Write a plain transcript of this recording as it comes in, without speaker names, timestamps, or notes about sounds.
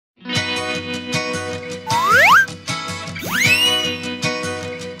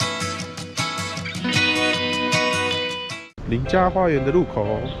林家花园的入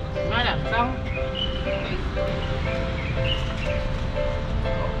口。拿2张。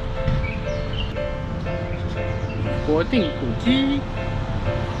国定古迹。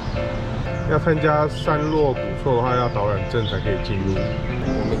要参加山落古厝的话，要导览证才可以进入。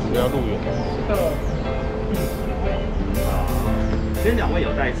我们主要入园。今天2位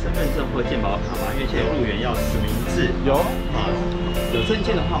有带身份证或健保卡吗？因为现在入园要实名制。有啊，有证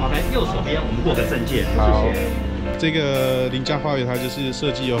件的话，麻烦右手边我们过个证件，谢谢。这个林家花园它就是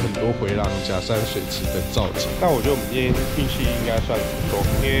设计有很多回廊、假山、水池等造景，但我觉得我们今天运气应该算不错，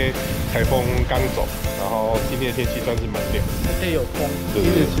因为台风刚走，然后今天的天气算是蛮凉，而且有风，一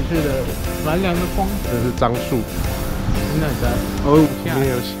直持续的蛮凉的风。这是樟树，真的在哦，今天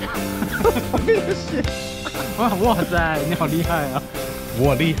有写，有写，哇塞，你好厉害啊！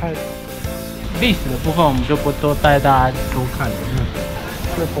我厉害。历史的部分我们就不多带大家多看了。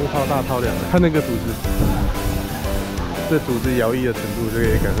那风超大超凉的，看那个组织，这组织摇曳的程度就可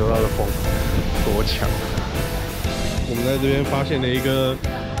以感受到的风多强。我们在这边发现了一个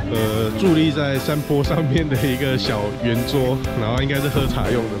伫立在山坡上面的一个小圆桌，然后应该是喝茶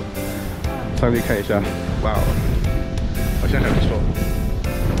用的，上去看一下。哇，好像还不错。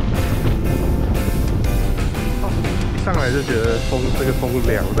一上来就觉得这个风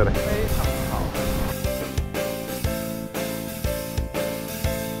凉的嘞。非常好。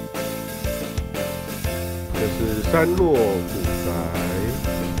这是山落古宅，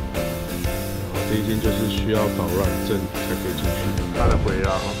这一间就是需要导览证才可以进去。它的回廊，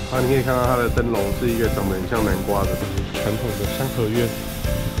你可以看到它的灯笼是一个长得很像南瓜的传统的三合院。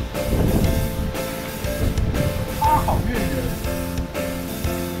花好月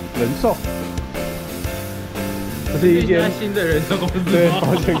圆，人寿，这是一间新的人寿公司，对，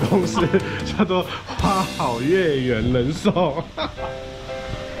保险公司叫做花好月圆人寿。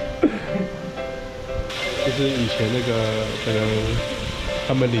就是以前那个可能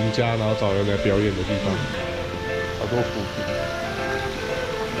他们林家，然后找人来表演的地方，好多浮萍。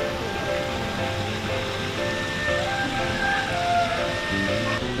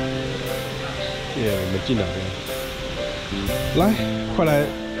耶，我们进来了，来，快来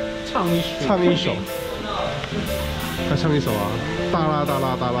唱一首，快唱一首啊！哒啦哒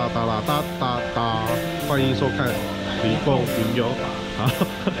啦哒啦哒啦哒哒哒，欢迎收看《狸蹦云游》。好，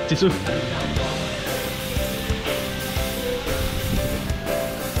结束。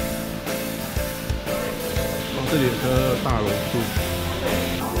这里有棵大榕树，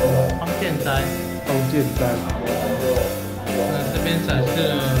方建斋，那这边展示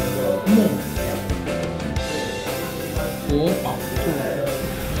了木国宝树。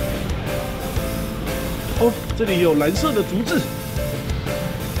哦，这里有蓝色的竹子，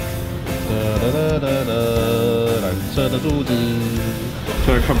蓝色的竹子，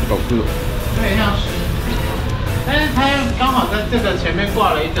虽然看不懂字，有点像是，但是它刚好在这个前面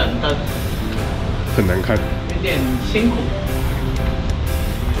挂了一盏灯，很难看。有点辛苦。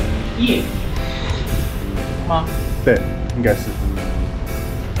夜吗？对，应该是。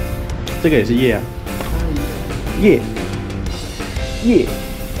这个也是夜啊。夜。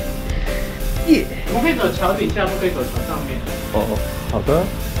我们可以走桥底下，不可以走桥上面。哦，好的。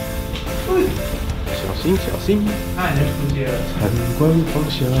小心小心。它已经出街了。参观方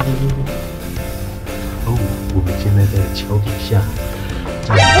向。哦，我们现在在桥底下，这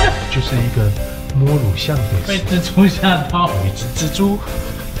就是一个摸乳巷的，被蜘蛛吓到，有一只蜘蛛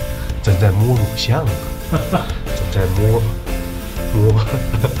正在摸乳巷，正在摸，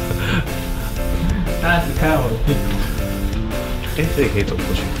大家只看我的屁股。哎，这也可以走过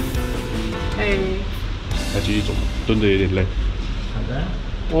去。嘿，再继续走，蹲得有点累。好的，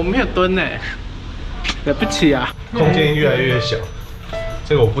我没有蹲呢，对不起啊。空间越来越小，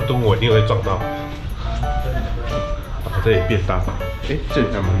这个我不蹲，我一定会撞到。把这里变大，哎，这里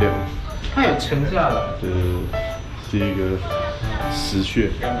还蛮亮的。它有沉下来，是一个石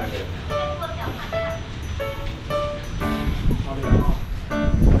穴，好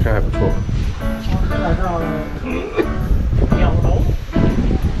像还不错。来到了鸟笼，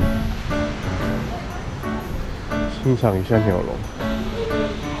欣赏一下鸟笼。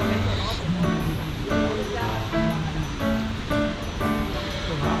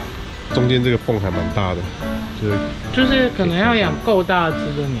中间这个缝还蛮大的，就是可能要养够大只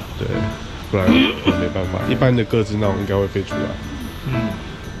的鸟，对，不然没办法。一般的各只那种应该会飞出来。嗯，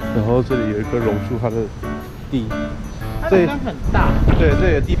然后这里有一棵榕树，它的地，它的根很大，对，这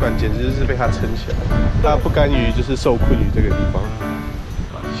里的地板简直就是被它撑起来，它不甘于就是受困于这个地方。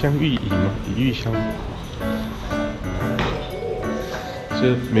香芋椅嘛，椅玉香，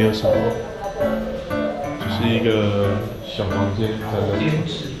这没有什么，就是一个小房间，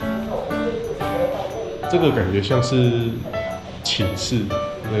这个感觉像是寝室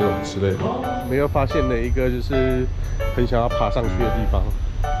那种之类的。我们又发现了一个就是很想要爬上去的地方。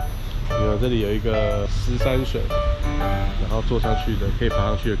这里有一个石山水，然后坐上去的可以爬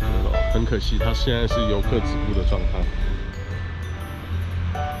上去的阁楼，很可惜它现在是游客止步的状态。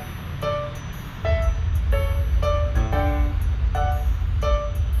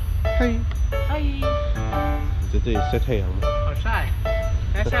嗨，嗨，你在这里晒太阳吗？好晒，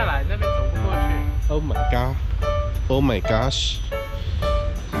要下来那边走不过去。Oh my god! Oh my gosh!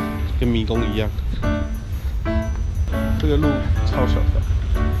 跟迷宫一样。这个路超小的。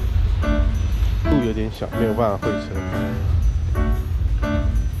路有点小，没有办法会车。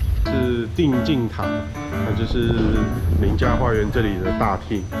是定镜塔，那就是林家花园这里的大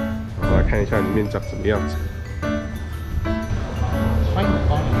厅。然后来看一下里面长什么样子。欢迎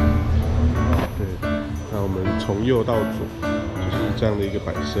光临。对，那我们从右到左，就是这样的一个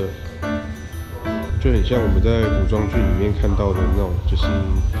摆设，就很像我们在古装剧里面看到的那种，就是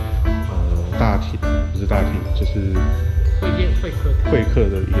大厅，不是大厅，就是会客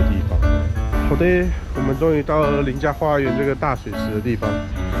的一个地方。好的，我们终于到了林家花园这个大水池的地方，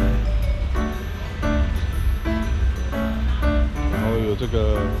然后有这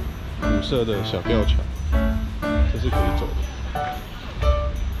个古色的小吊桥，这是可以走的。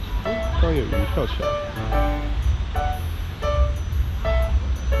刚刚有鱼跳起来。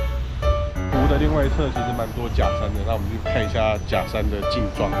湖的另外一侧其实蛮多假山的，那我们去看一下假山的境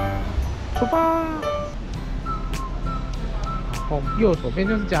状。出发！哦，右手边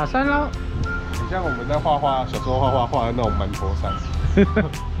就是假山喽。很像我们在小时候画的那种馒头山，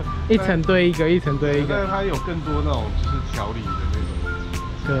一层堆一个，一层堆一个。但是它有更多那种就是条理的那种。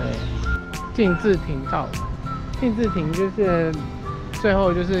对，禁字亭道，禁字亭就是最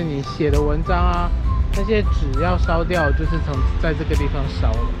后就是你写的文章啊，那些纸要烧掉，就是在这个地方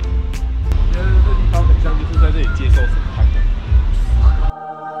烧的。我觉得这地方很像就是在这里接受审判的。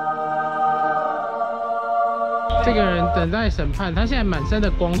这个人等待审判，他现在满身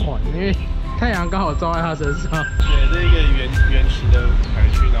的光环，因为太阳刚好照在他身上。对，这一个圆形的舞台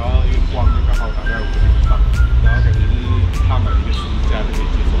区，然后一个光就刚好打在我的脸上，然后感觉是他买一个十字架就可以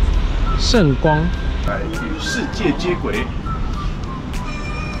接受审判。圣光，来与世界接轨。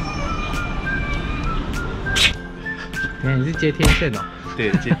你是接天线哦？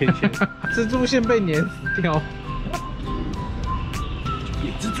对，接天线。蜘蛛线被碾死掉。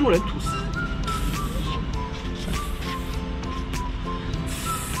野蜘蛛人吐司。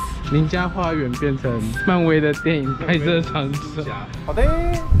林家花园变成漫威的电影拍摄场所。好的，我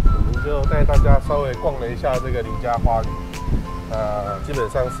们就带大家稍微逛了一下这个林家花园。基本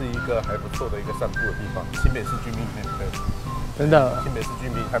上是一个还不错的一个散步的地方。新北市居民免费，真的。新北市居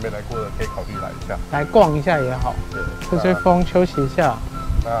民还没来过的，可以考虑来一下，来逛一下也好，对，吹吹风，休息一下。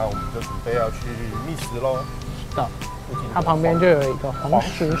那我们就准备要去觅食喽。到，它旁边就有一个黄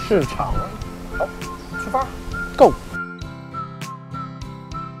石市场。好，出发 ，Go！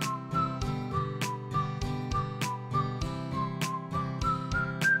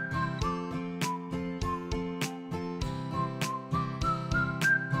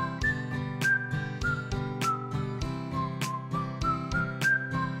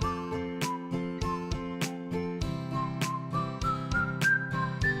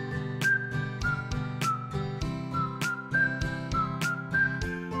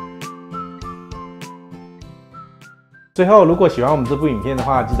最后，如果喜欢我们这部影片的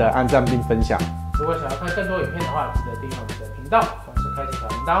话，记得按赞并分享。如果想要看更多影片的话，记得订阅我们的频道，同时开启小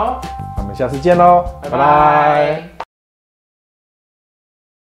铃铛哦。我们下次见喽，拜拜。